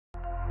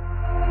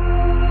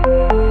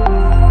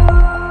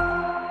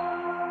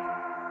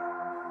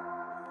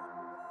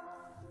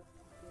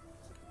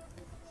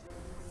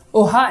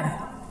Oh hi,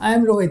 I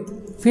am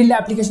Rohit, Field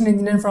Application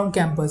Engineer from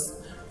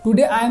campus.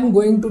 Today I am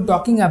going to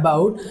talking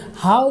about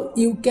how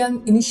you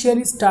can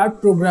initially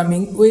start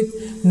programming with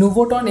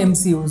Nuvoton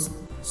MCUs.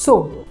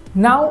 So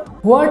now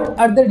what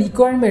are the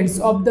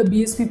requirements of the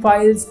BSP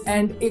files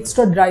and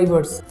extra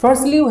drivers?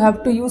 Firstly you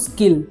have to use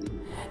Keil,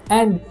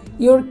 and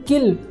your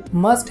Keil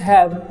must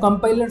have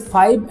compiler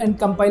 5 and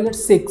compiler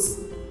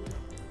 6.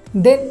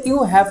 Then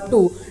you have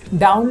to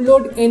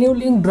download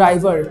NuLink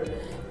driver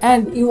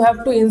and you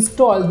have to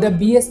install the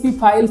BSP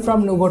file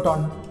from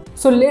Nuvoton.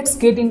 So let's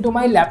get into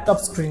my laptop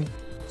screen.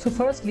 So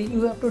firstly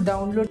you have to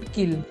download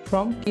Keil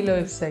from Keil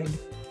website.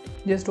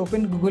 Just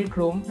open Google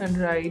Chrome and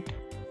write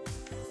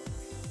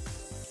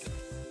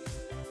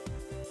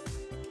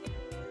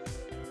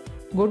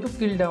go to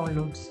Keil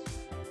downloads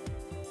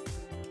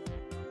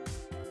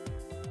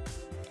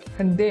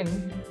and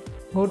then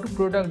go to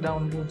product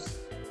downloads.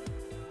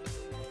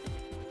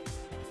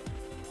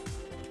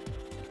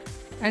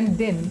 And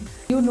then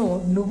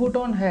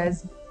Nuvoton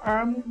has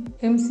ARM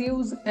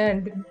MCUs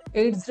and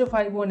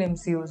 8051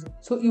 MCUs.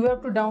 So you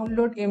have to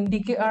download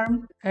MDK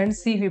ARM and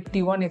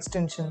C51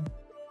 extension.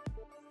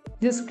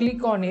 Just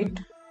click on it,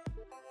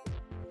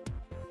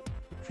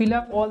 fill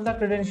up all the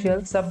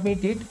credentials,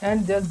 submit it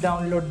and just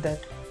download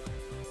that.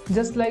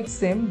 Just like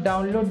same,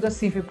 download the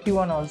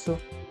C51 also.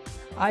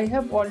 I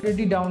have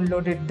already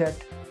downloaded that.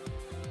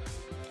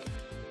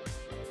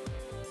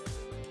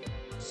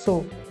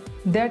 So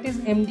that is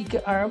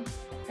MDK ARM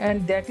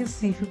and that is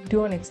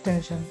C51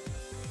 extension.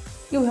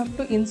 You have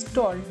to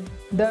install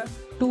the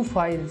two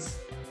files.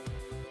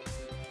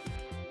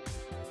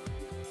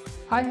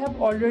 I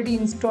have already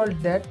installed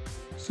that,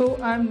 so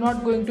I am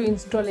not going to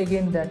install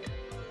again that.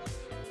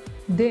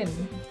 Then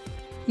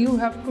you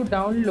have to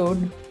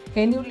download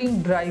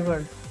NuLink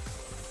driver.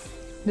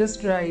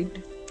 Just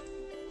write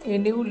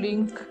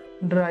NuLink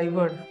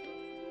driver.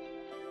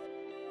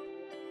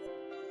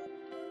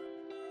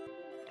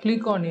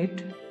 Click on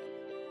it.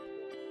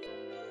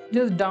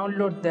 Just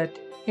download that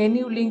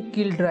NuLink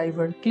Keil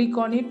driver. Click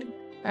on it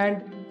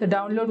and the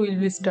download will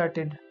be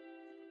started.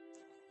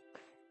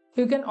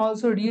 You can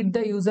also read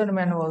the user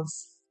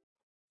manuals.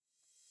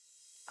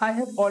 I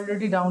have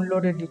already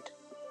downloaded it.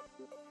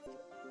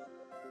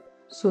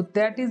 So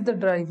that is the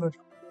driver.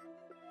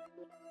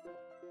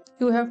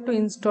 You have to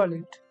install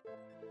it.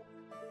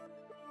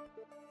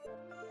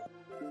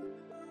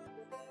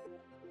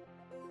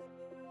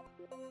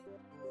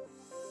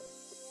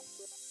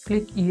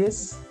 Click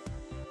yes.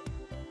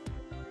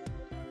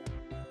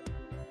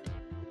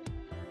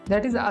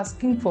 That is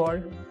asking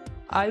for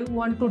I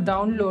want to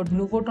download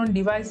Nuvoton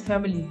device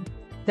family.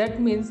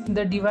 That means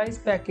the device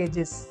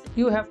packages.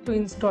 You have to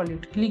install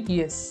it. Click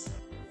yes.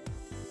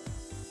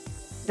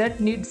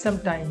 That needs some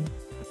time.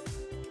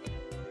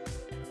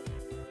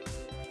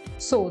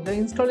 So the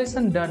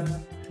installation done.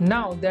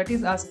 Now that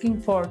is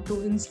asking for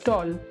to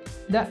install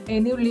the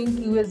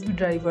NuLink USB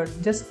driver.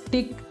 Just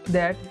tick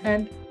that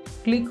and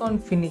click on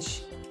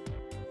finish.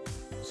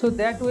 So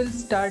that will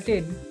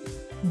started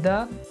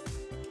the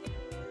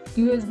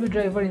USB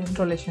driver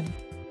installation.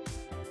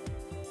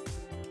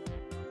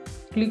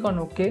 Click on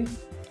OK,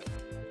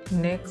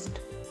 next,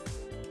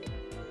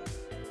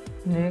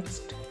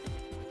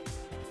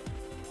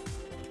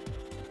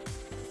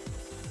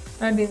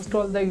 and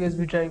install the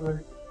USB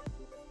driver.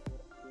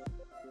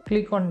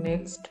 Click on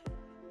next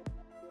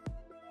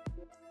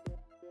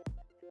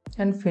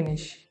and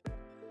finish.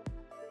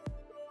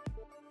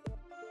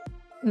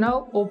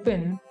 Now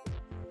open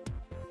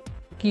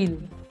Keil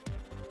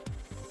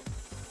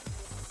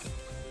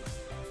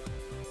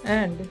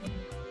and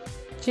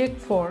check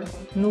for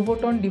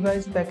Nuvoton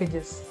device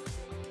packages.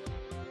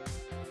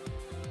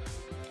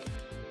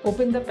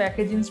 Open the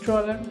package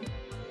installer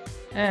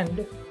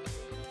and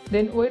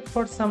then wait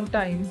for some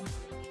time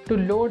to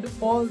load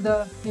all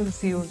the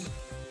MCUs.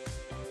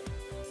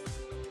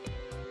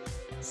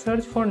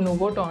 Search for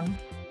Nuvoton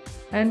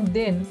and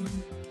then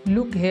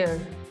look here.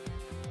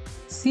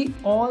 See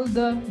all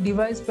the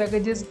device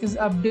packages is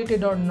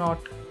updated or not.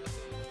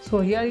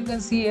 So here you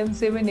can see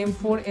M7,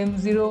 M4,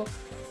 M0,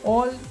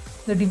 all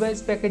the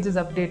device packages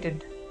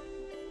updated.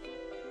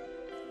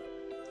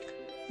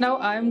 Now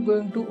I am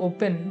going to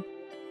open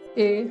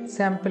a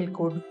sample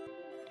code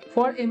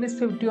for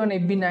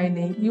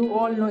MS51FB9A. You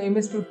all know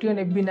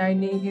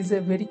MS51FB9A is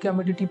a very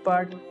commodity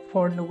part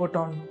for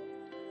Nuvoton.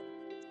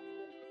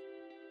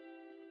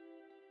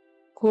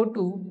 Go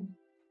to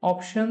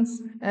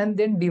options and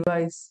then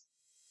device.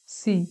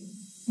 See,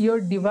 your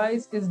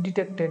device is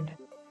detected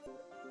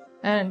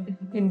and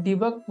in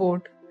debug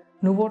port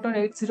Nuvoton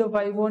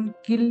 8051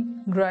 Keil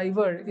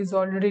driver is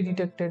already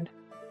detected.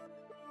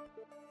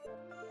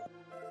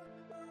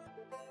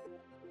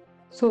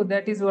 So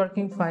that is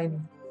working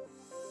fine.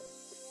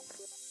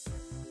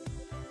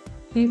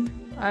 If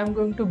I am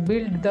going to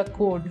build the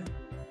code,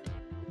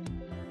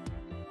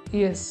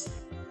 yes,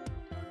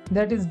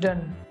 that is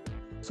done.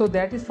 So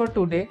that is for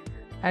today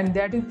and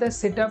that is the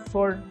setup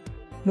for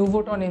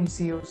Nuvoton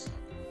MCUs.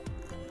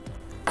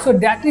 So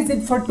that is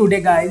it for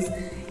today guys.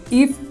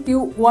 If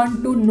you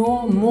want to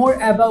know more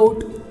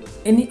about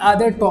any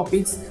other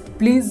topics,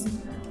 please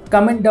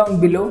comment down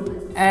below,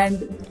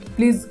 and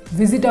please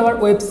visit our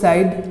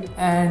website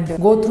and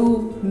go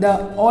through the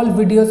all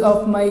videos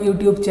of my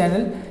YouTube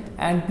channel,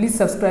 and please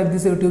subscribe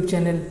this YouTube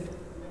channel.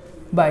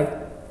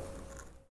 Bye.